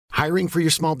Hiring for your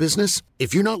small business?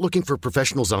 If you're not looking for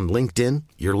professionals on LinkedIn,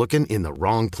 you're looking in the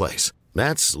wrong place.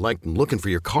 That's like looking for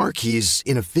your car keys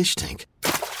in a fish tank.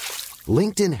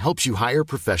 LinkedIn helps you hire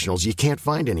professionals you can't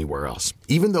find anywhere else,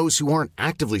 even those who aren't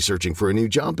actively searching for a new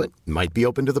job but might be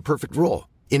open to the perfect role.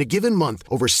 In a given month,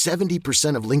 over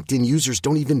 70% of LinkedIn users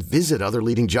don't even visit other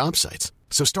leading job sites.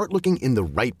 So start looking in the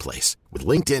right place. With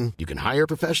LinkedIn, you can hire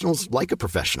professionals like a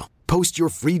professional. Post your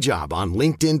free job on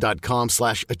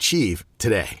linkedin.com/achieve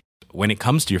today. When it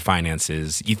comes to your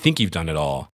finances, you think you've done it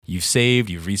all. You've saved,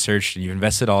 you've researched, and you've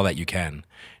invested all that you can.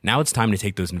 Now it's time to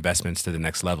take those investments to the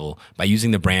next level by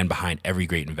using the brand behind every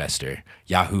great investor,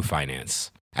 Yahoo Finance.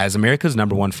 As America's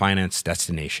 #1 finance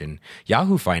destination,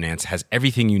 Yahoo Finance has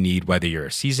everything you need, whether you're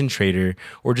a seasoned trader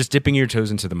or just dipping your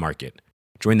toes into the market.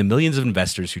 Join the millions of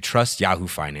investors who trust Yahoo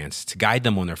Finance to guide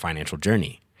them on their financial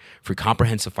journey. For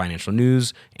comprehensive financial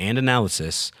news and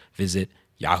analysis, visit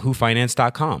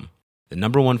yahoofinance.com, the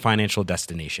 #1 financial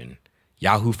destination,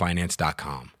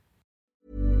 yahoofinance.com.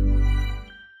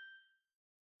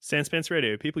 Sanspants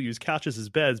Radio. People use couches as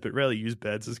beds, but rarely use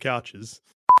beds as couches.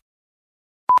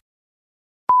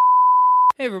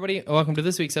 Hey everybody, welcome to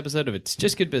this week's episode of It's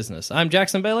Just Good Business. I'm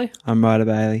Jackson Bailey. I'm Ryder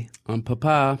Bailey. I'm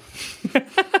Papa.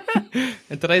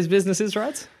 And today's business is,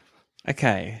 right?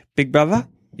 Okay, Big Brother.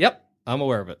 Yep, I'm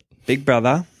aware of it. Big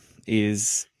Brother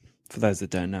is, for those that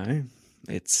don't know,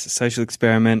 it's a social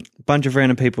experiment. A bunch of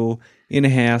random people in a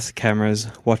house, cameras,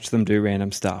 watch them do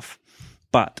random stuff.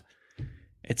 But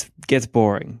it gets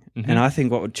boring. And I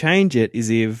think what would change it is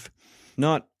if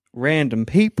not random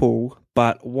people,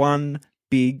 but one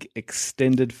big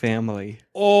extended family.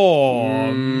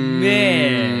 Oh,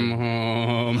 man.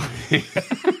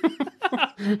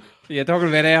 You're talking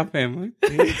about our family.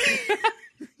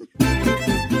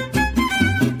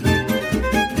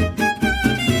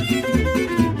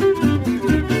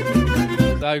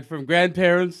 So from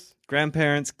grandparents,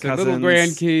 Cousins. little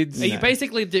grandkids. Are you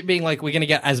basically being like, we're going to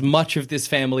get as much of this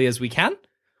family as we can,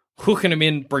 hooking them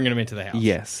in, bringing them into the house?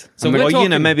 Yes. So I mean, we're well,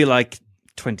 talking... maybe like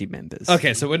 20 members.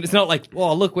 Okay, so it's not like,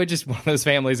 well, look, we're just one of those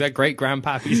families that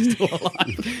great-grandpappy's still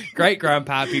alive.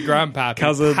 Great-grandpappy, grandpappy,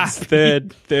 Cousins, pappy.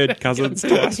 third cousins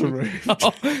twice removed.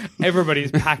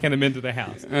 Everybody's packing them into the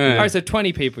house. All right, so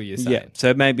 20 people, you're saying. Yeah,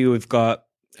 so maybe we've got...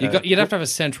 You'd have to have a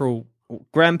central...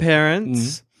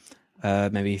 grandparents,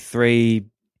 maybe three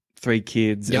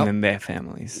kids, and then their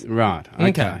families. Right.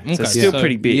 Okay. So it's still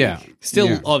pretty big. Yeah.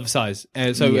 Still of size. I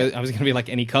was going to be like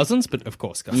any cousins, but of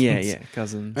course cousins. Yeah,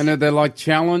 cousins. And are there like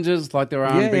challenges, like there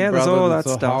are on Big there's Brother? all That's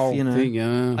that the stuff, whole you know. thing,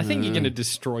 I think you're going to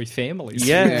destroy families.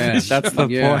 Yeah, that's the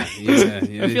point. Yeah,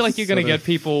 I feel like you're going to get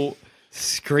people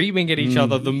screaming at each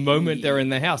other the moment they're in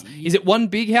the house. Is it one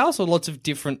big house or lots of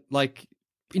different, like,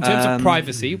 in terms of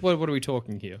privacy, what are we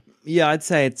talking here? Yeah, I'd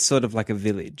say it's sort of like a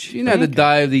village. You know the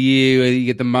day of the year where you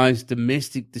get the most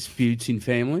domestic disputes in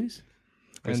families?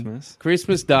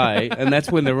 Christmas Day, and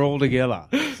that's when they're all together.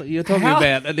 So you're talking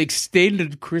about an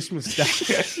extended Christmas Day.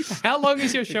 How long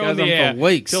is your show goes on the on for air?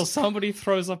 weeks. Till somebody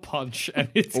throws a punch and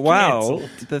it's Well,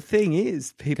 cancelled. the thing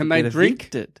is, people Can they get drink?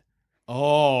 evicted.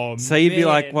 Oh, So you'd be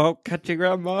like, man. well, catch your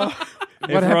grandma. What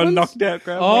Everyone happens? knocked out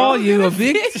grandma. Oh, you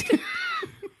evict?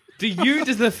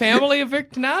 Does the family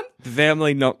evict Nan? The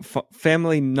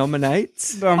family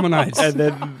nominates, Dominates. and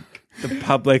then the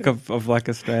public of like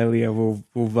Australia will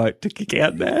vote to kick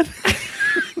out Nan.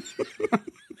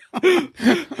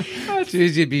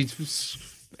 Jeez, you'd be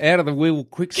out of the wheel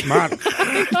quick smart.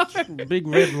 Big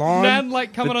red line. Nan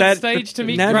like coming But on stage to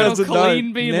meet Nan Gretel doesn't Colleen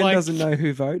know, being Nan like... doesn't know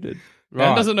who voted.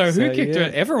 Nan doesn't know who So, kicked yeah.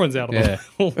 her. Everyone's out of the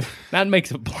wheel. Nan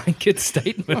makes a blanket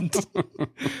statement.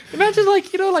 Imagine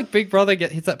like Big Brother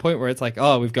hits that point where it's like,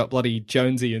 oh, we've got bloody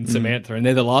Jonesy and Samantha and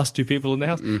they're the last two people in the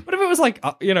house. What if it was like,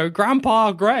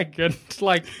 Grandpa Greg and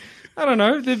like, I don't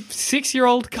know, the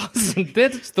 6-year-old cousin. They're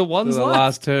just the ones The left.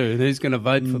 last two. And who's going to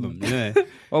vote for them? Yeah.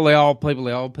 All the old people,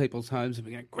 the old people's homes are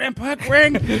going, Grandpa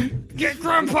Greg, get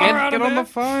Grandpa out Get of on there. the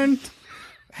phone.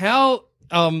 How...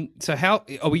 so how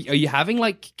are you having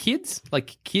like kids?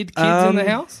 Like kids in the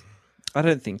house? I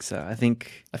don't think so. I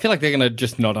think I feel like they're gonna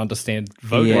just not understand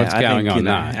voting. what's I going think, on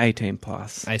now. 18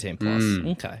 plus. 18 plus.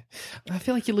 Okay. I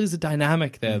feel like you lose the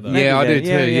dynamic there though. Yeah, I do too.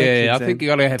 Yeah, Yeah, I kids think you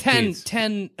got to have 10 kids.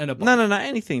 and above. No,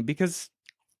 anything, because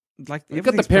like You've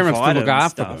got the everything's parents to provided look and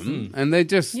after stuff. them, and they're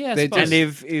just Yeah, I they're suppose. just.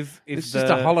 And if It's just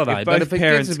a holiday, if but both if it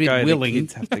parents gets a bit go, willing, the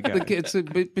kids have to go. it's a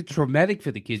bit traumatic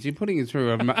for the kids. You're putting it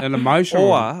through an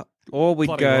emotional. Or we'd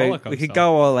Bloody go, roller we could coaster.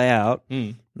 go all out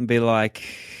Mm. and be like,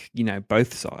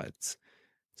 both sides.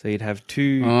 So you'd have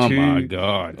Oh my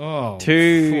god! Oh,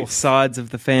 two sides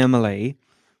of the family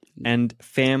and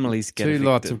families get Two evicted.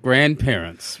 lots of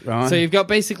grandparents, right? So you've got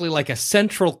basically like a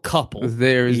central couple,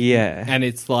 there is Yeah. and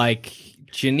it's like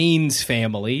Janine's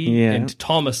family Yeah. and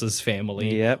Thomas's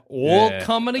family, Yep. all Yeah.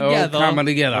 coming All together. coming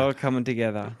together. All coming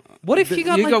together. What if you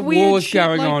got You like got weird wars shit,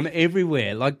 going like- on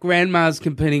everywhere. Like grandma's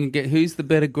competing against who's the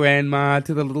better grandma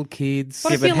to the little kids.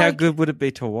 What Yeah, if but you how like- good would it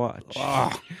be to watch?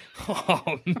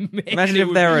 Oh man! Imagine it if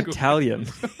would they were be good. Italian.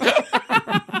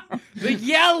 The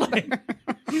yelling.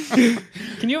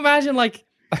 Can you imagine like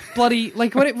bloody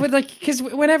like what it would like because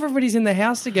when everybody's in the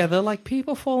house together, like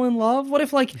people fall in love. What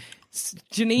if like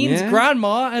Janine's Yeah.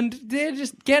 grandma and they're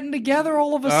just getting together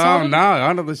all of a Oh sudden? no!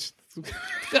 I know this.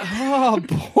 Oh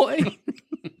boy!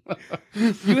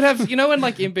 You would have, you know, when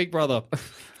like in Big Brother,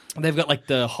 they've got like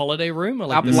the holiday room or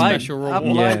like the Up late. special Up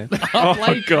reward. late. Up Oh,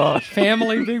 late God.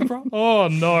 family Big Brother. Oh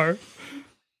no!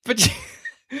 But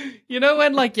you know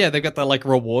when like they've got the like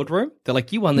reward room. They're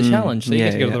like, you won the challenge, so you yeah,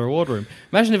 get to go to yeah. the reward room.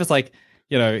 Imagine if it's like,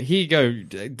 you know, here you go,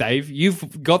 Dave.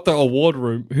 You've got the award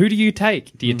room. Who do you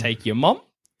take? Do you take your mom?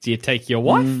 Do you take your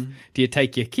wife? Do you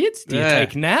take your kids? Do you Yeah.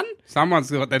 take Nan? Someone's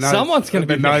got their nose. Someone's gonna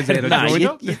their be nose mad. out of Nah,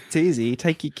 joint. it's easy. You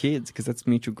take your kids because that's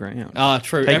mutual ground.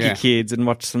 True. Take Every- your kids and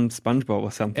watch some SpongeBob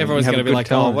or something. Everyone's Have going a to be good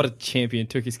like, oh, time. what a champion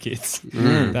took his kids.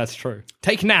 That's true.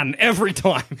 Take Nan every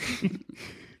time.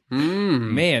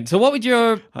 Man, so what would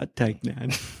your... I'd take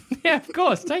Nan. Yeah, of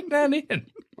course, take Nan in.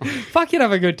 Fuck, you'd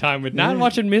have a good time with Nan,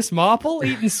 watching Miss Marple,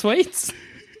 eating sweets.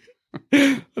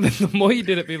 And then the more you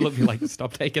did it, people would be like,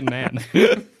 stop taking Nan.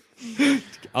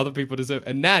 Other people deserve...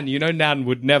 And Nan, you know Nan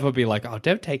would never be like, oh,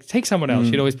 don't take someone else.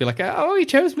 She'd always be like, oh, he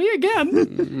chose me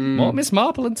again. More Miss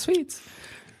Marple and sweets.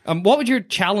 What would your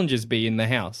challenges be in the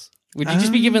house? Would you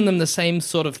just be giving them the same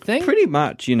sort of thing? Pretty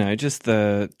much, you know, just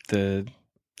the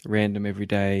random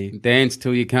everyday. Dance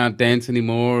till you can't dance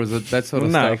anymore. Is it that sort of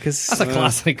No, stuff? because That's a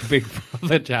classic Big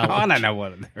Brother challenge. I don't know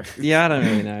what it is. yeah, I don't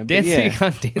really know. But Dancing, yeah. you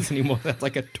can't dance anymore. That's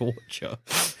like a torture.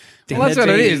 Well, that's what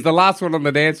it is. The last one on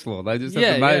the dance floor. They just have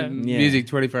Yeah, to make yeah. music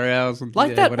 24 hours. And, Like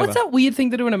yeah, that. whatever. What's that weird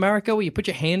thing to do in America where you put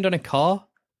your hand on a car?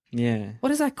 Yeah.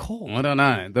 What is that called? I don't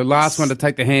know. The last one to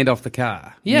take the hand off the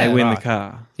car. Yeah. They win Right. the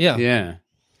car. Yeah. Yeah.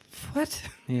 What?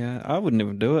 Yeah, I wouldn't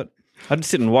even do it. I'd just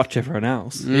sit and watch everyone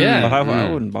else. Yeah. But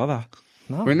I wouldn't bother.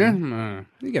 No. Wouldn't you? No.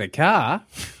 You get a car.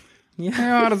 Yeah.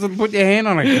 How does it put your hand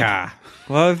on a car?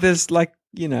 Well, if there's like,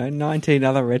 19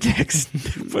 other rednecks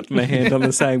putting their hand on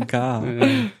the same car.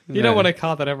 You don't want a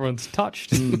car that everyone's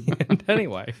touched.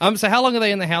 Anyway. So how long are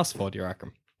they in the house for, do you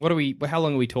reckon? How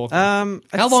long are we talking?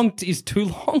 how long is too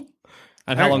long?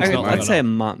 And how long's not long I'd say a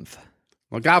enough? month.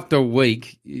 Like after a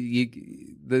week,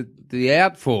 the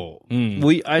outfall.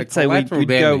 I'd say we'd collateral go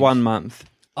damage. 1 month.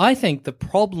 I think the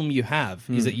problem you have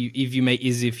is that if you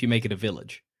make it a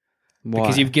village. Why?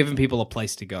 Because you've given people a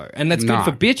place to go. And that's No. good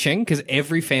for bitching because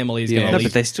every family is going to No, leave.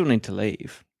 but they still need to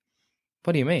leave.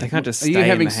 What do you mean? They can't just Are stay you in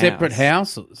having the separate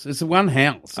house. houses? It's one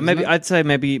house. Maybe isn't it? I'd say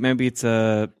maybe it's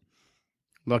a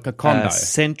like a condo.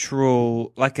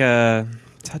 central, like a.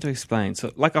 It's hard to explain.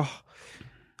 So like a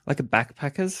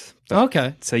backpackers.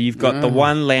 Okay. So you've got the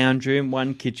one lounge room,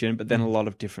 one kitchen, but then a lot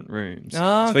of different rooms.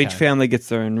 Oh, So each okay. family gets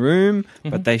their own room,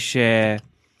 but they share.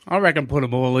 I reckon put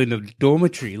them all in a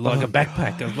dormitory, like a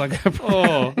backpacker, like a.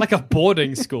 Oh, like a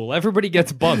boarding school. Everybody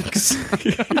gets bunks.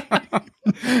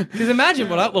 Because imagine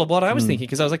what I was thinking,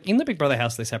 because I was like, in the Big Brother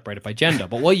house, they separate it by gender.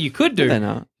 But what you could do, They're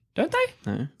not. don't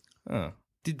they? No. Oh.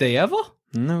 Did they ever?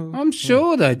 No. I'm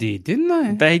sure they did, didn't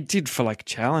they? They did for like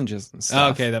challenges and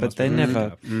stuff. okay, that but must they be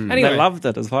never. Anyway, They loved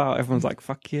it as well. Everyone's like,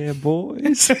 "Fuck yeah,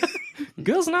 boys!"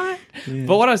 girls' night.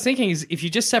 But what I was thinking is, if you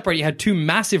just separate, you had two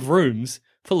massive rooms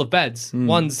full of beds.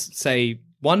 One's, say,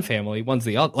 one family, one's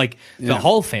the other, like the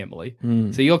whole family.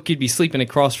 So you could be sleeping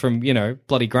across from,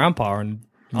 bloody grandpa and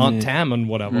Aunt Tam and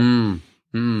whatever.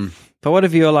 But what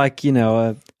if you're like,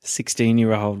 a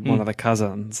 16-year-old, one of the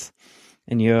cousins,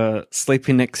 and you're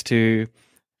sleeping next to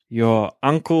your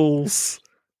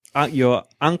your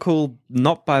uncle,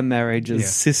 not by marriage's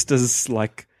sister's,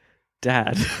 like,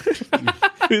 dad?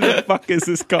 Who the fuck is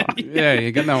this guy? Yeah,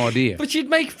 you got no idea. But you'd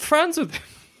make friends with them.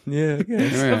 Yeah, I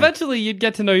guess. Yeah. Eventually, you'd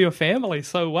get to know your family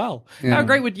so well. How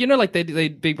great would like they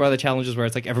Big Brother challenges where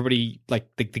it's like everybody like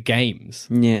the games.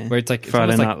 Yeah. Where it's like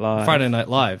Friday almost Night like Live. Friday Night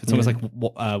Live. It's almost like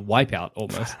Wipeout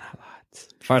almost.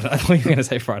 Friday. I thought you were going to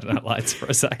say Friday Night Lights for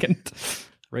a second.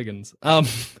 Riggins.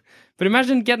 But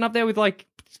imagine getting up there with like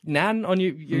Nan on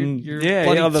your Yeah,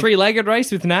 bloody yeah, the- 3-legged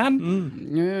race with Nan.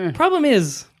 Yeah. Problem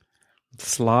is,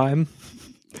 Slime.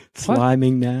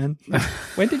 Sliming man.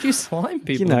 when did you slime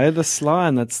people? The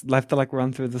slime that's left to like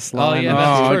run through the slime. yeah,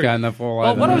 that's Oh, true. okay, and they fall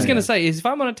Well, over. what I was going to say is, if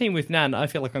I'm on a team with Nan, I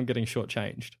feel like I'm getting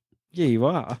shortchanged. Yeah, you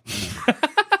are.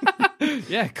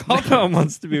 Yeah, No copper. one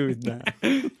wants to be with Nat.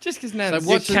 Just because Nan's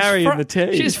what's carrying the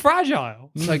tea? She's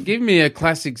fragile. So give me a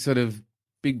classic sort of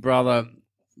Big Brother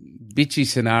bitchy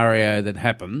scenario that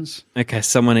happens. Okay,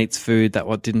 someone eats food that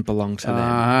what didn't belong to them.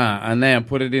 And now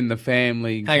put it in the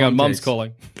family. Hang on, Mum's context.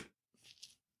 calling.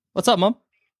 What's up, Mum?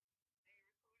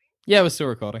 Yeah, we're still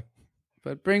recording.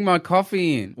 But bring my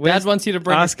coffee in. Dad wants you to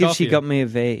bring Ask his if she coffee got in. me a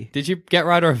V. Did you get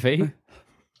Ryder a V?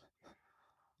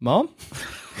 Mom?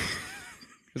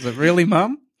 Is it really,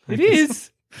 Mum? It is.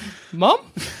 Mom?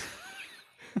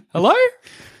 Hello?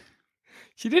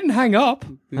 She didn't hang up.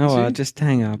 Oh, well, just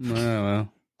hang up. Oh, well.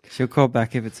 She'll call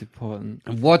back if it's important.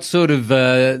 And what sort of,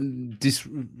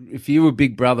 if you were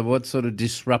Big Brother, what sort of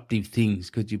disruptive things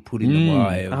could you put in the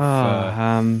way of...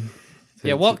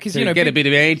 Yeah, well, because, you know, get a Big, bit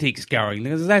of antics going.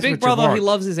 Because that's Big what Brother, you he want.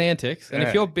 loves his antics. And if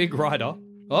Yeah. you're Big Ryder...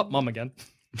 Oh, Mum again.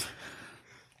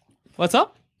 What's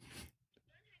up?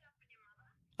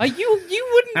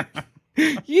 You wouldn't...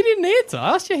 You didn't answer.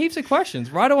 I asked you heaps of questions.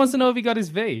 Ryder wants to know if he got his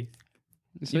V.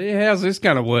 See, how's this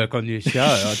going to work on your show?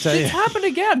 I'll tell you. It's happened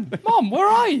again. Mom, where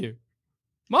are you?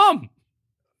 Mom!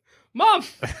 Mom!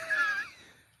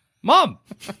 Mom!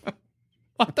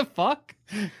 What the fuck?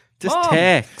 Just Mom!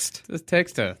 text. Just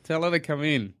text her. Tell her to come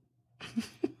in.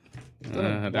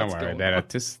 Don't what's worry going about on. it.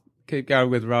 Just keep going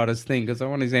with Ryder's thing because I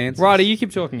want his answers. Ryder, you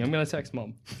keep talking. I'm going to text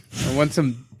Mom. I want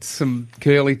some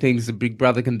curly things that Big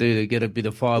Brother can do to get a bit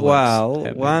of fireworks. Well,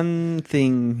 happening. one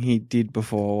thing he did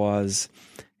before was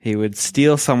he would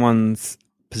steal someone's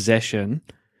possession,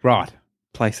 Right.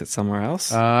 place it somewhere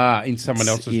else. In someone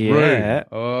else's Yeah. room.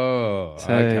 Oh,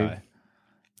 So- okay.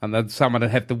 And then someone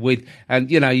would have to wait. And,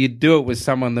 you know, you do it with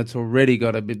someone that's already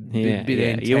got a bit Yeah.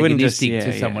 antagonistic You wouldn't just- to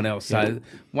yeah. someone else. So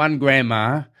one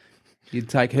grandma, you'd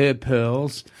take her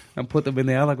pearls and put them in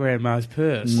the other grandma's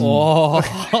purse. Oh,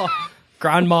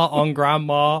 grandma on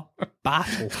grandma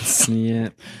battles. Yeah.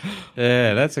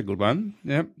 Yeah, that's a good one.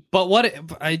 Yep. But what?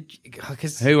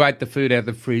 Because Who ate the food out of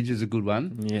the fridge is a good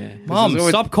one. Yeah. Mom, there's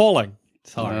always- stop calling.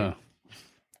 Sorry.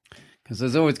 Because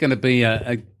there's always going to be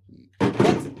a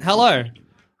Hello.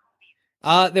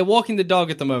 They're walking the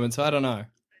dog at the moment, so I don't know.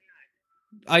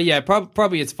 Yeah,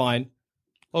 probably it's fine.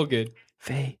 All good.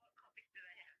 V.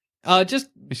 Is Just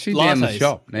she lattes. down the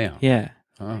shop now? Yeah.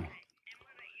 Oh.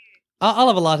 I'll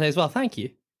have a latte as well. Thank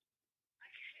you.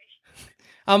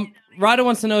 Ryder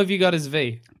wants to know if you got his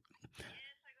V.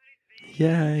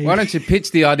 Yay. Why don't you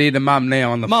pitch the idea to Mum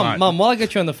now on the phone? Mum, while I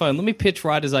get you on the phone, let me pitch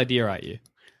Ryder's idea at you.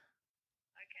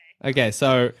 Okay,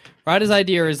 so Ryder's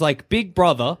idea is like Big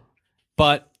Brother,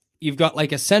 but you've got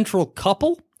like a central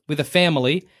couple with a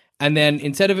family, and then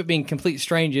instead of it being complete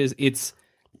strangers, it's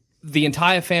the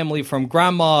entire family from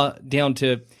grandma down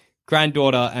to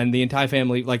granddaughter and the entire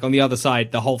family, like on the other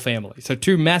side, the whole family. So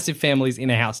two massive families in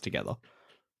a house together.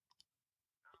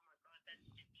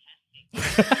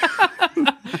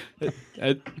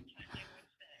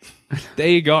 There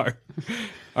you go.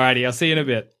 Alrighty, I'll see you in a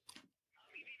bit.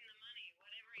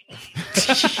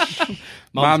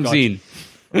 Mum's got you.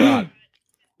 in. Right.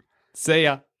 See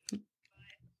ya.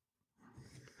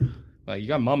 Well, you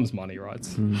got Mum's money, right?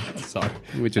 So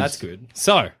Which that's is good.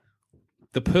 So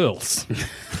the pearls.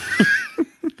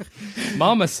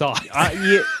 Mum aside.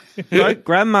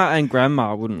 Grandma and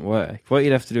grandma wouldn't work. What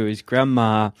you'd have to do is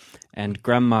grandma and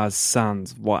grandma's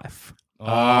son's wife.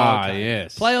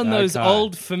 yes. Play on those Okay.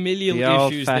 old familial The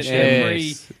old issues that fashioned-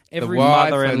 Yes. every the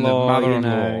wife mother-in-law, and the you know,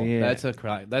 mother-in-law. yeah. That's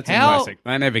a How- classic.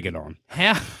 They never get on.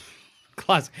 how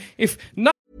class. If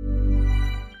no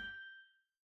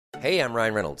Hey, I'm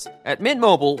Ryan Reynolds. At Mint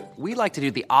Mobile, we like to do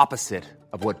the opposite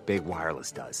of what Big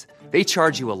Wireless does. They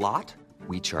charge you a lot,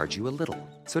 we charge you a little.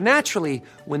 So naturally,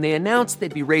 when they announced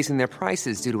they'd be raising their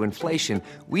prices due to inflation,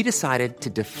 we decided to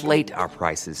deflate our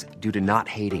prices due to not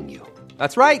hating you.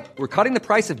 That's right. We're cutting the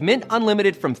price of Mint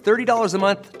Unlimited from $30 a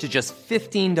month to just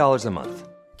 $15 a month.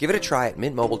 Give it a try at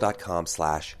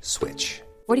mintmobile.com/switch.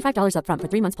 $45 up front for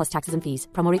 3 months plus taxes and fees.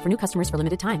 Promo rate for new customers for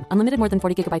limited time. Unlimited more than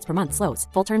 40 gigabytes per month. Slows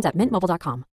full terms at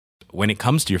mintmobile.com. When it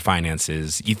comes to your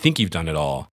finances, you think you've done it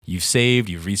all. You've saved,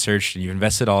 you've researched, and you've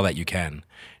invested all that you can.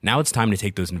 Now it's time to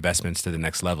take those investments to the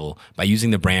next level by using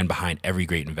the brand behind every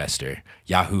great investor,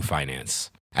 Yahoo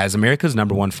Finance. As America's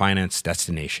 #1 finance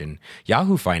destination,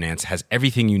 Yahoo Finance has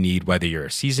everything you need, whether you're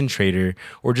a seasoned trader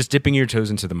or just dipping your toes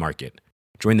into the market.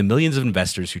 Join the millions of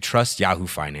investors who trust Yahoo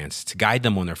Finance to guide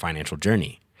them on their financial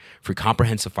journey. For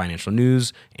comprehensive financial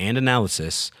news and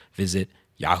analysis, visit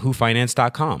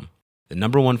yahoofinance.com, the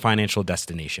 #1 financial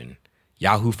destination,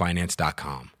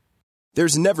 yahoofinance.com.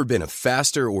 There's never been a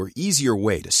faster or easier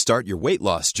way to start your weight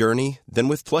loss journey than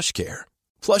with PlushCare.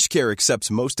 PlushCare accepts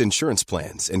most insurance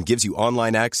plans and gives you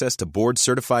online access to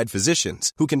board-certified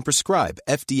physicians who can prescribe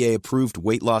FDA-approved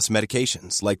weight loss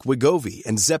medications like Wegovy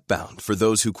and Zepbound for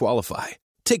those who qualify.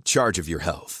 Take charge of your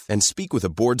health and speak with a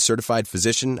board-certified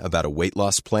physician about a weight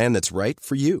loss plan that's right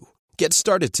for you. Get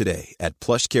started today at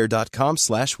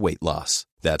plushcare.com/weight loss.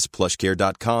 That's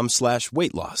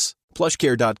plushcare.com/weight loss.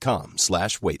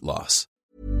 plushcare.com/weight loss.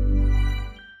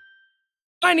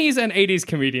 90s and 80s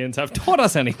comedians have taught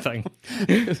us anything.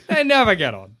 They never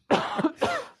get on.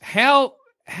 How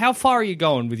far are you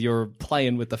going with your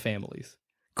playing with the families?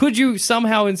 Could you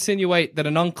somehow insinuate that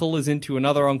an uncle is into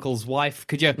another uncle's wife?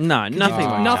 Could you? No,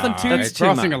 nothing. Nothing too. That's too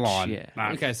crossing much. a line. Yeah. No.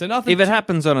 Okay, so nothing. If it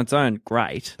happens on its own,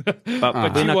 great. But we're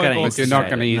not going to But you're not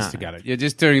going to instigate it, no. instigate it. You're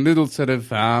just doing little sort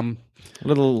of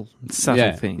Little subtle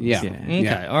Yeah, things. yeah. Okay,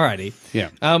 Yeah. alrighty.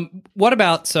 Yeah. What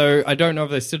about? So I don't know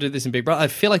if they still do this in Big Brother. I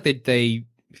feel like they.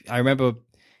 I remember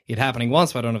it happening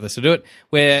once, but I don't know if they still do it.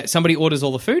 Where somebody orders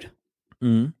all the food.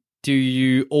 Mm. Do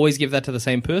you always give that to the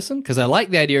same person? Because I like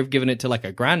the idea of giving it to like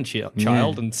a grandchild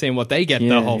and seeing what they get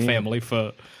the whole family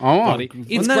for. Bloody.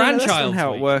 It's grandchild. That's not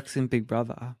how it week, works in Big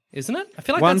Brother. isn't it? I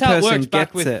feel like One that's how it person works back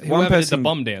gets with it. whoever One person- did the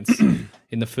bomb dance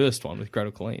in the first one with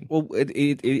Gretel Colleen. Well,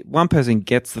 one person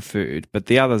gets the food, but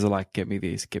the others are like, get me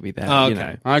this, get me that. Oh, You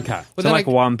okay. know. Okay. But So then like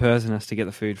one person has to get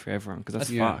the food for everyone because that's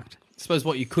Yeah. fucked. I suppose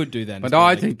what you could do then. But is be I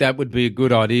like, think that would be a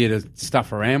good idea to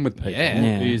stuff around with people. Yeah.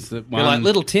 Yeah. Who's the you're one? like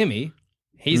little Timmy.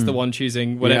 He's the one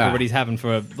choosing what Yeah. everybody's having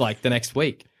for like the next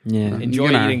week. Yeah. Enjoy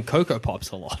You know. eating Cocoa Pops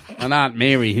a lot. And Aunt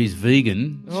Mary, who's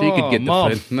vegan, she Oh, could get the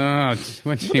Mom. food. No, just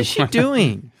when What is she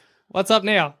doing? What's up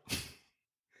now?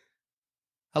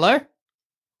 Hello,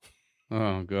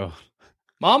 Oh god.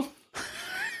 Mom.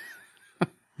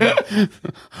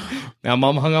 Now,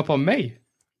 Mom hung up on me.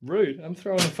 Rude. I'm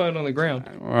throwing the phone on the ground.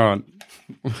 All right.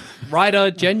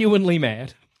 Ryder genuinely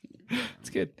mad. It's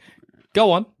good.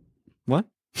 Go on. What?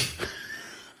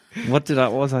 What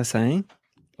was I saying?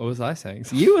 What was I saying?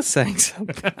 You were saying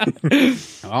something.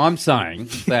 I'm saying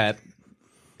that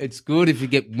it's good if you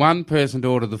get one person to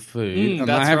order the food and they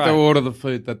that's have right. to order the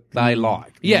food that they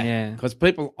like. Yeah. Because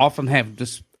people often have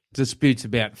disputes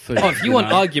about food. Oh, if you want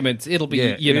know? arguments, it'll be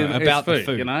Yeah, it's about the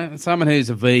food. You know, someone who's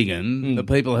a vegan, the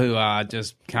people who are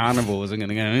just carnivores are going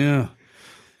to go, yeah.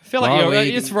 I feel like Why you are know, we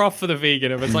it's rough for the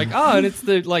vegan if it's like, oh, and it's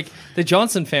the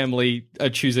Johnson family are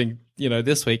choosing,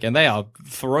 this week, and they are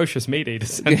ferocious meat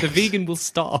eaters, and the vegan will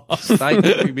starve. Sorry,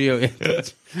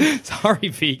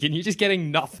 vegan, you're just getting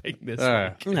nothing this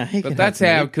week. No, he But can that's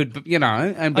have how meat. it could, and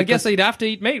I guess because he'd have to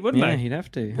eat meat, wouldn't Yeah, they? he'd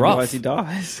have to. Rough. Otherwise he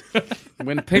dies.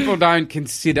 when people don't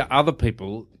consider other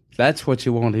people, that's what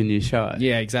you want in your show.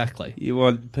 Yeah, exactly. You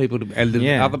want people to, and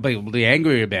Yeah. other people to be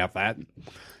angry about that.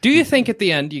 Do you think at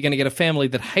the end you're going to get a family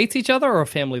that hates each other or a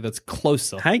family that's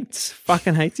closer?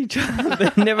 Fucking hates each other.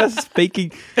 They're never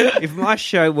speaking. If my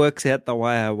show works out the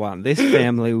way I want, this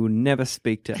family will never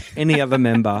speak to any other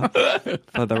member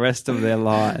for the rest of their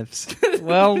lives.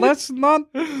 Well, that's not.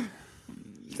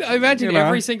 I imagine You know.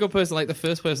 every single person, like the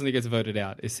first person that gets voted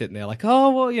out, is sitting there like,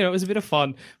 oh, well, it was a bit of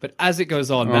fun. But as it goes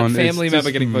on, that it's family member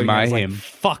just getting voted out is like, mayhem.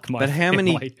 fuck my But how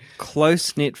family. many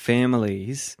close-knit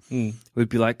families would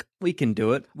be like, we can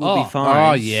do it. We'll Oh. be fine.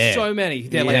 Oh, yeah. So many.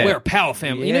 They're Yeah. like, we're a power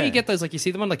family. Yeah. You get those, like, you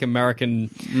see them on, like, American,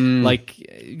 like,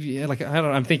 I don't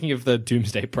know, I'm thinking of the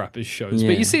Doomsday Preppers shows, Yeah.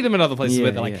 but you see them in other places Yeah,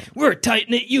 where they're like, yeah. we're a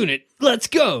tight-knit unit. Let's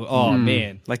go. Oh,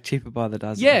 man. Like cheaper by the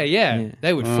dozen. Yeah.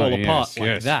 They would fall yes, apart like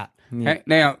yes. that.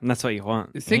 Now, And that's what you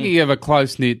want. thinking of a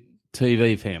close knit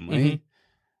TV family,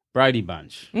 Brady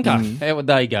Bunch. Okay. How would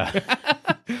they go?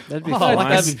 That'd be Oh, fine. like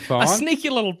That'd be a fine. sneaky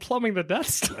little plumbing the Death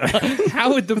Star.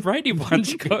 How would the Brady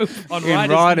Bunch go on In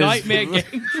Ryder's Ryder's- Nightmare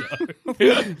Game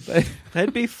Show?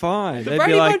 They'd be fine. The They'd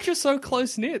Brady be like, Bunch are so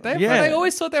close knit. They Yeah.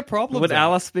 always sort their problems would out.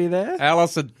 Alice be there?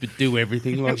 Alice would do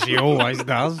everything like she always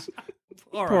does.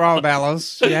 All Poor right. old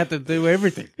Alice. She had to do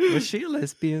everything. Was she a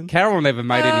lesbian? Carol never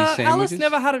made any sandwiches. Alice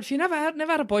never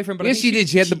had a boyfriend, but I Yes, think she did.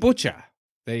 She had the butcher.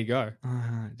 There you go.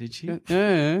 Did she?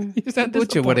 Yeah. Is that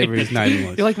Butcher, whatever his name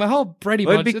was. You're like my whole Brady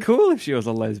Well, it'd Bunch. be cool if she was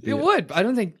a lesbian. It would. I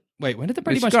don't think. Wait, when did the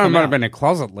Brady She Bunch might come have out? been a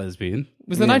closet lesbian. It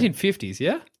was the 1950s,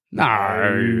 yeah?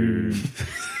 No.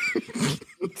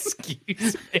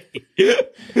 Excuse me.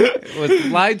 It was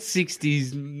late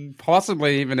 60s,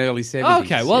 possibly even early 70s.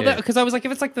 Okay, well, yeah. because I was like,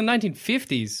 if it's like the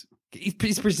 1950s,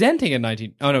 he's presenting a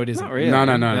 19. Oh no, it isn't. Not really.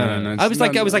 No. I was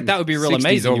like, that would be real 60s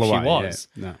amazing all if the she way, was,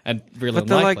 yeah. No. and really But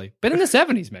they're unlikely. like- But in the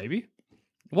 70s, maybe.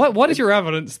 What is your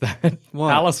evidence that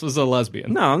What? Alice was a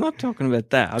lesbian? No, I'm not talking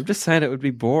about that. I'm just saying it would be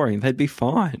boring. They'd be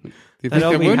fine. think They'd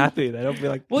all they be would? happy. They'd all be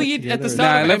like, Well, put at the together.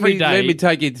 start No, of let every me day.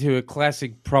 take you to a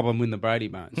classic problem with the Brady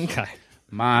Bunch. Okay.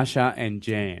 Marsha and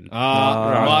Jan.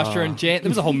 Marsha and Jan. There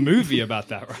was a whole movie about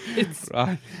that, right?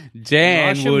 Right.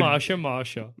 Jan would,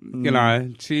 Marsha. you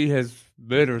know, she has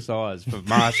murderous eyes for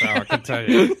Marsha, I can tell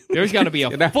you. There's going to be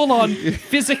a full-on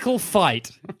physical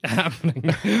fight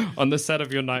happening on the set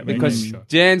of your Nightmare Because show.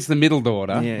 Jan's the middle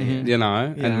daughter, Yeah, yeah. you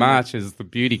know, Yeah. and Marsha's the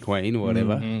beauty queen or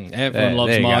whatever. Everyone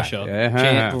loves there you go. Marsha. Yeah.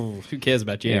 Jan, who cares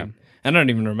about Jan? Yeah. I don't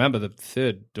even remember the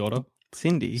third daughter.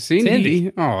 Cindy.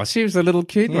 Cindy. Oh, she was a little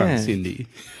cute Yeah. one, Cindy.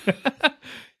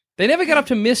 They never got up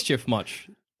to mischief much.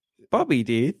 Bobby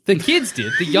did. The kids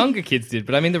did. The younger kids did.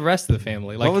 But I mean the rest of the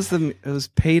family. Like, What was the? It was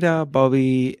Peter,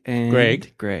 Bobby, and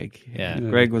Greg. Yeah.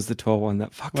 Greg was the tall one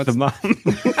that fucked the mum.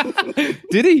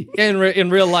 Did he? in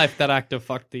real life, that actor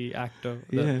fucked the actor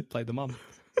that Yeah. played the mum.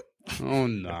 Oh,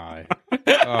 no.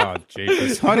 Oh,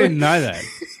 Jesus. I didn't know that.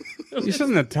 You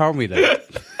shouldn't have told me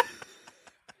that.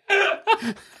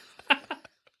 I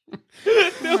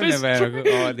never had a good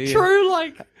idea. True,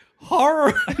 like,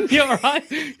 horror in your eye.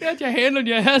 You had your hand on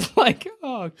your head like,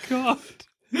 oh, God.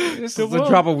 This is the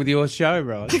trouble with your show,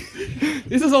 right?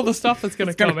 This is all the stuff that's going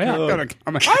to come out. Gotta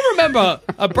come out. I remember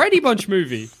a Brady Bunch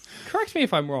movie. Correct me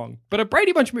if I'm wrong, but a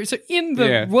Brady Bunch movie. So in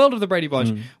the world of the Brady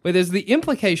Bunch, where there's the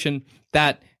implication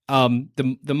that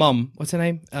the mum, what's her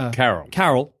name?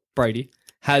 Carol Brady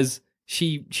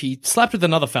she slept with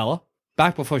another fella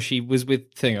back before she was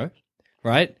with Thingo,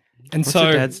 right? And What's so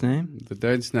her dad's name? The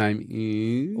dad's name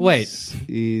is...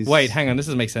 Wait, hang on. This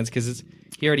doesn't make sense because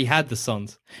he already had the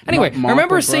sons. Anyway, Michael I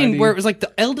remember a scene Brady. where it was like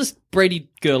the eldest Brady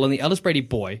girl and the eldest Brady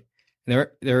boy. And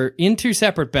they're in two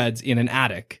separate beds in an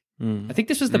attic. I think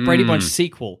this was the Brady Bunch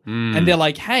sequel. And they're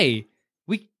like, hey,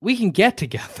 we can get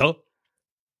together.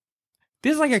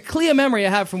 This is like a clear memory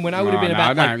I have from when I would have been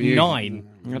about 9.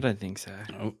 I don't think so.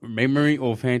 Memory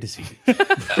or fantasy?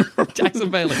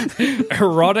 Jackson Bailey.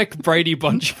 Erotic Brady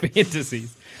Bunch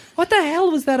fantasies. What the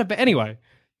hell was that about? Anyway,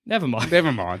 never mind.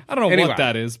 Never mind. I don't know Anyway. what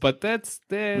that is, but that's...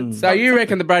 So you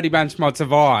reckon the Brady Bunch might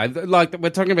survive? Like, we're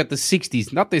talking about the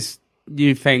 60s, not this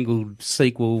newfangled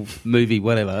sequel movie,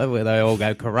 whatever, where they all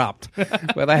go corrupt,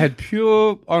 where they had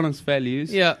pure, honest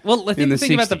values. Yeah, well, the the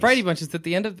thing about the 60s. Brady Bunch is that at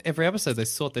the end of every episode, they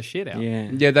sort the shit out. Yeah.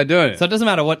 Yeah, they do. So it doesn't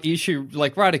matter what issue,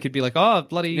 like, right, it could be like, oh,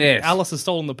 bloody Yes. Alice has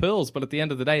stolen the pills, but at the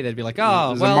end of the day, they'd be like, oh,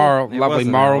 There's well... a moral, it lovely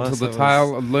wasn't moral Alice, to the it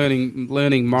tale of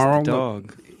learning moral.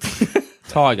 Dog.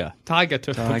 Tiger. Tiger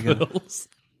took Tiger. the pills.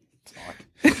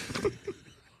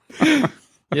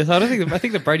 Yes, I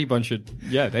think the Brady Bunch should.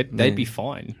 Yeah, they'd be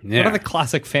fine. Yeah. What other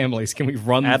classic families can we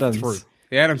run Adams. through?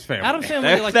 The Adams family. Adam's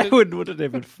family, like They the wouldn't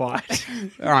even fight.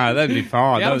 Oh, that'd be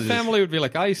fine. Adams family would be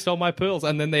like, "Oh, you stole my pearls,"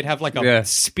 and then they'd have like a Yeah.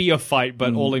 spear fight,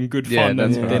 but all in good Yeah, fun,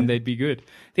 that's and right. then they'd be good.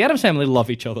 The Adams family love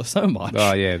each other so much.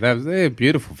 Oh, yeah. They're a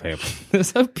beautiful family. They're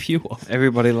so pure.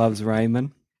 Everybody loves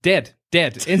Raymond. Dead.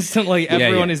 Instantly,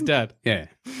 everyone yeah. is dead. Yeah.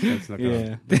 That's not gonna,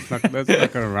 Yeah. that's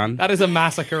not gonna run. That is a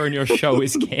massacre, and your show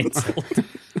is cancelled.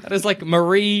 That is like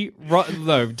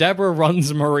Deborah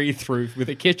runs Marie through with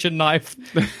a kitchen knife,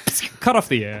 cut off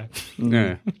the air.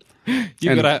 Yeah.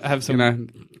 You've And, got to have some, You know,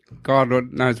 God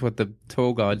knows what the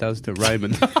tall guy does to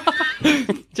Raymond.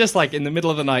 just like in the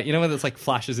middle of the night, you know when it's like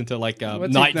flashes into like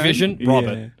What's night his name? vision?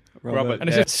 Robert. Yeah. Robert. And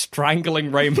it's just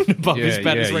strangling Raymond above his Yeah,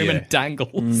 bed as yeah, Raymond yeah.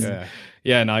 dangles. Yeah.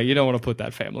 Yeah, no, you don't want to put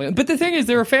that family in. But the thing is,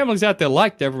 there are families out there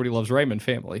like the Everybody Loves Raymond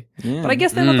family. Yeah. But I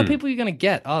guess they're not the people you're going to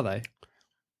get, are they?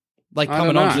 Like I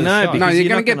coming don't on to the know. show. because No, you're you're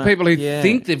going not to get gonna- people who yeah.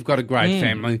 think they've got a great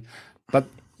family,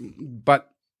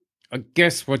 but I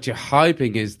guess what you're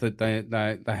hoping is that they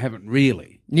haven't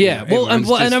really. Yeah, well, and- everyone's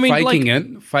well, and just I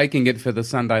mean, faking it for the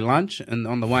Sunday lunch, and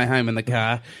on the way home in the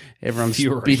car, everyone's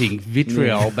Fury. spitting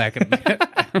vitriol back at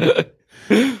me.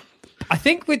 I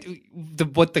think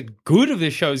what the good of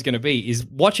this show is going to be is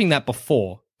watching that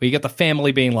before, where you get the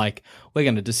family being like, we're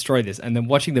going to destroy this, and then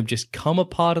watching them just come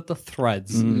apart at the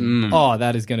threads. Oh,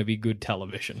 that is going to be good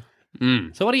television.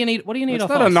 So what do you need? What do you need It's off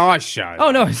not us? a nice show.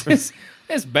 Oh no,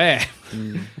 it's bad.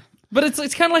 But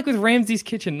it's kind of like with Ramsey's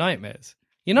Kitchen Nightmares.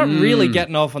 You're not really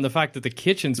getting off on the fact that the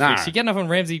kitchen's Nah. fixed. You're getting off on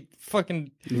Ramsey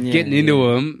fucking Getting into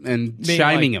them and being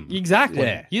shaming like- them. Exactly.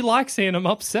 Yeah. You like seeing them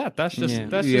upset. That's just Yeah.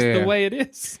 just Yeah. the way it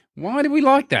is. Why do we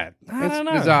like that? I That's don't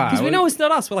know. bizarre. Because we know it's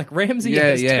not us. We're like, Ramsey Yeah,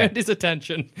 has yeah. turned his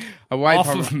attention Away off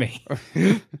from- of me.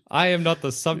 I am not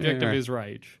the subject of Yeah. his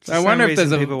rage. For I some wonder if reason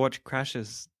there's a people watch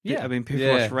crashes. Yeah. I mean, people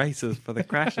Yeah. watch races for the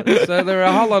crashes. So there are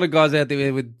a whole lot of guys out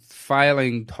there with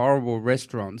failing, horrible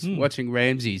restaurants watching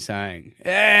Ramsey saying,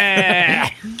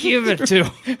 Give it to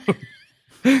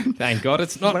him. Thank God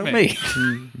it's not me.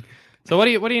 So what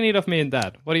do you need off me and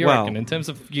Dad? What do you Well, reckon in terms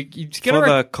of you For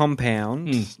the compound,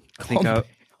 I think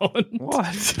What?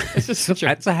 It's just such a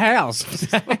That's a house.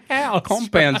 house.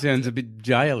 Compound sounds a bit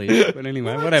jaily, but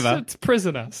anyway, whatever. It's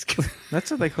prison-esque. That's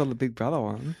what they call the Big Brother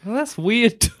one. Well, that's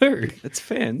weird too. It's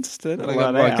fenced. They're not They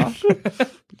allowed got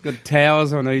out. Got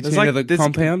towers on each There's end of the there's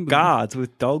compound. guards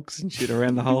with dogs and shit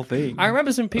around the whole thing. I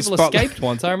remember some people spot- escaped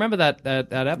once. I remember that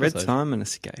episode. Red Simon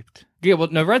escaped. Yeah, well,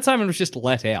 no, Red Simon was just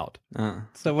let out.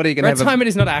 So what are you going to Red have? Simon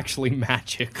is not actually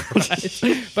magic,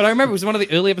 right? But I remember it was one of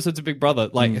the early episodes of Big Brother.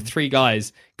 Like three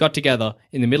guys got together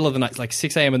in the middle of the night, like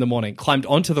 6 a.m. in the morning, climbed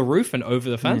onto the roof and over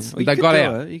the fence. Well, you They could got do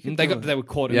out. it. You could And do it. they were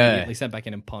caught Yeah. immediately, sent back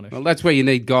in and punished. Well, that's where you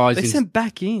need guys. They sent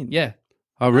back in. Yeah.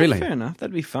 Oh, really? Fair enough.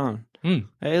 That'd be fun. Hmm.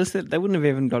 At least they wouldn't have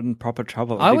even gotten proper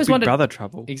trouble. I always Big wondered- Brother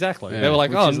trouble. Exactly. Yeah, They were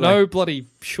like, which oh, is no bloody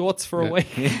shorts for a week.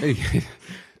 So you need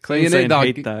Queensland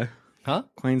like, heat, though. Huh?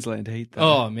 Queensland heat, though.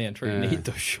 Oh, man, true. You Yeah. need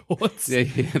those shorts. yeah,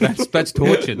 that's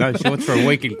torture. No shorts for a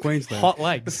week in Queensland. Hot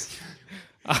legs.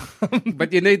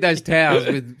 But you need those towers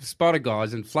with spotter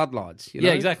guys and floodlights. You know?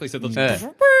 Yeah, exactly. So those... Yeah.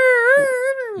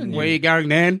 Where you going,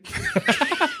 Nan?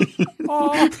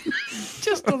 Oh,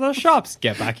 just to the shops.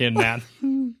 Get back in, man.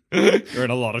 You're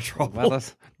in a lot of trouble. Well,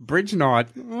 that's bridge night.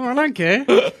 Oh, I don't care.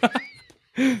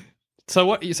 So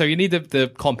what? So you need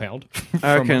the compound.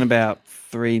 I reckon about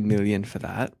 3 million for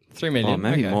that. 3 million. Or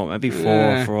maybe okay. more. Maybe 4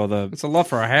 Yeah. for all the It's a lot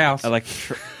for a house.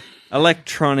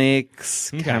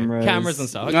 electronics, Okay. cameras, and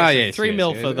stuff. Oh, Okay, so yes, 3 yes,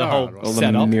 mil yes. for the Oh, whole right. all the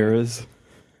setup. mirrors.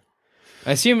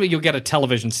 I assume you'll get a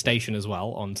television station as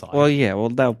well on site. Well, yeah. Well,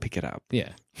 they'll pick it up. yeah.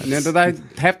 Now, do they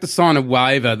have to sign a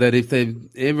waiver that if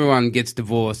everyone gets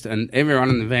divorced and everyone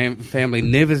in the family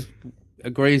never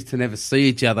agrees to never see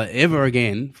each other ever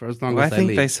again for as long Well, I as they think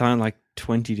live? they sign like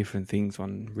 20 different things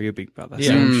on Real Big Brother.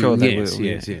 So Yeah. I'm sure they yes, will.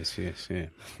 yes, yeah. yes, yeah.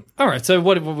 All right. So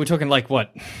what we're talking like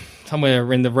what?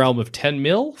 Somewhere in the realm of 10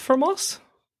 mil from us?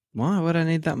 Why would I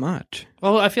need that much?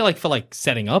 Well, I feel like for like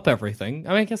setting up everything.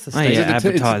 I mean, I guess the Oh, station. yeah, It's a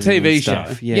advertising TV and show.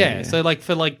 stuff. Yeah, Yeah. So like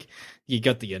for like you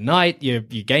got your night, your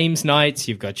games nights,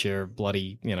 you've got your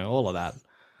bloody, all of that.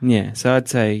 Yeah, so I'd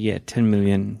say, 10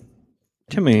 million.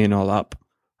 10 million all up.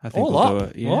 I think All we'll up. do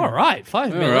it. Yeah. All right,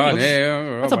 5 All million. right, yeah, all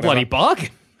right, That's a bloody whatever. bug.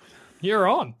 You're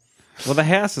on. Well, the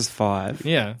house is 5.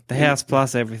 Yeah. The house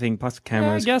plus everything, plus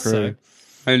cameras, guess crew. so.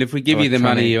 And if we give you the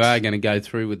money, you Electronics. are going to go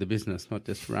through with the business, not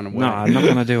just run away. No, I'm not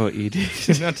going to do what you did.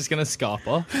 She's not just going to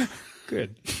scarper.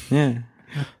 Good. Yeah.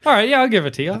 All right, yeah, I'll give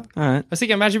it to you. All right. I was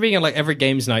thinking, imagine being in like every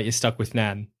games night you're stuck with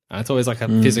Nan. And it's always like a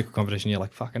physical competition. You're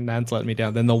like, fucking Nan's letting me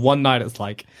down. Then the one night it's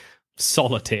like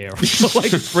solitaire,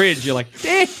 like bridge. You're like,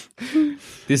 eh.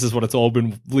 This is what it's all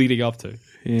been leading up to.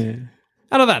 Yeah.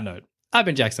 And on that note, I've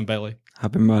been Jackson Bailey.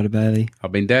 I've been Ryder Bailey.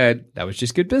 I've been Dad. That was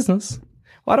just good business.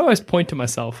 Why do I always point to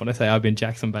myself when I say I've been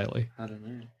Jackson Bailey?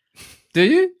 Do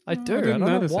you? I do. I didn't don't know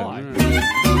notice why.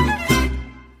 that.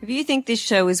 If you think this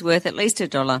show is worth at least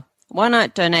 $1, why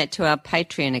not donate to our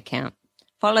Patreon account?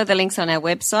 Follow the links on our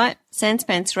website,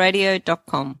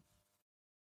 sanspantsradio.com.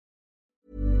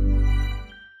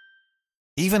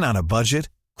 Even on a budget,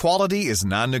 quality is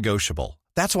non-negotiable.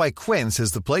 That's why Quince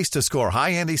is the place to score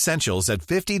high-end essentials at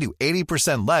 50 to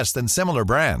 80% less than similar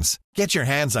brands. Get your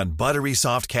hands on buttery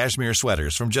soft cashmere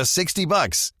sweaters from just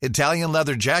 $60, Italian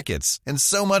leather jackets, and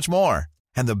so much more.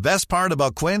 And the best part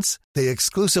about Quince, they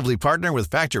exclusively partner with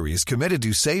factories committed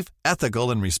to safe, ethical,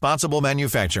 and responsible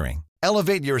manufacturing.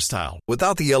 Elevate your style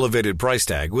without the elevated price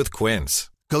tag with Quince.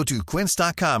 Go to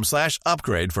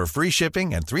quince.com/upgrade for free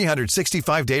shipping and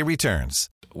 365-day returns.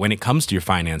 When it comes to your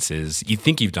finances, you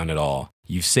think you've done it all.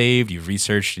 You've saved, you've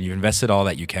researched, and you've invested all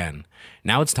that you can.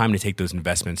 Now it's time to take those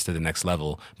investments to the next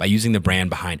level by using the brand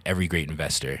behind every great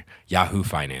investor, Yahoo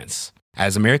Finance.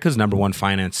 As America's #1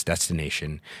 finance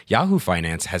destination, Yahoo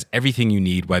Finance has everything you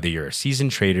need, whether you're a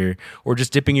seasoned trader or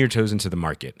just dipping your toes into the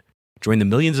market. Join the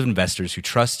millions of investors who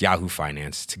trust Yahoo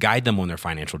Finance to guide them on their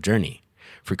financial journey.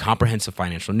 For comprehensive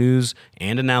financial news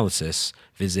and analysis,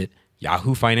 visit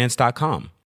yahoofinance.com.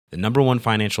 The #1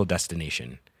 financial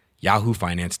destination,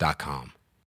 yahoofinance.com.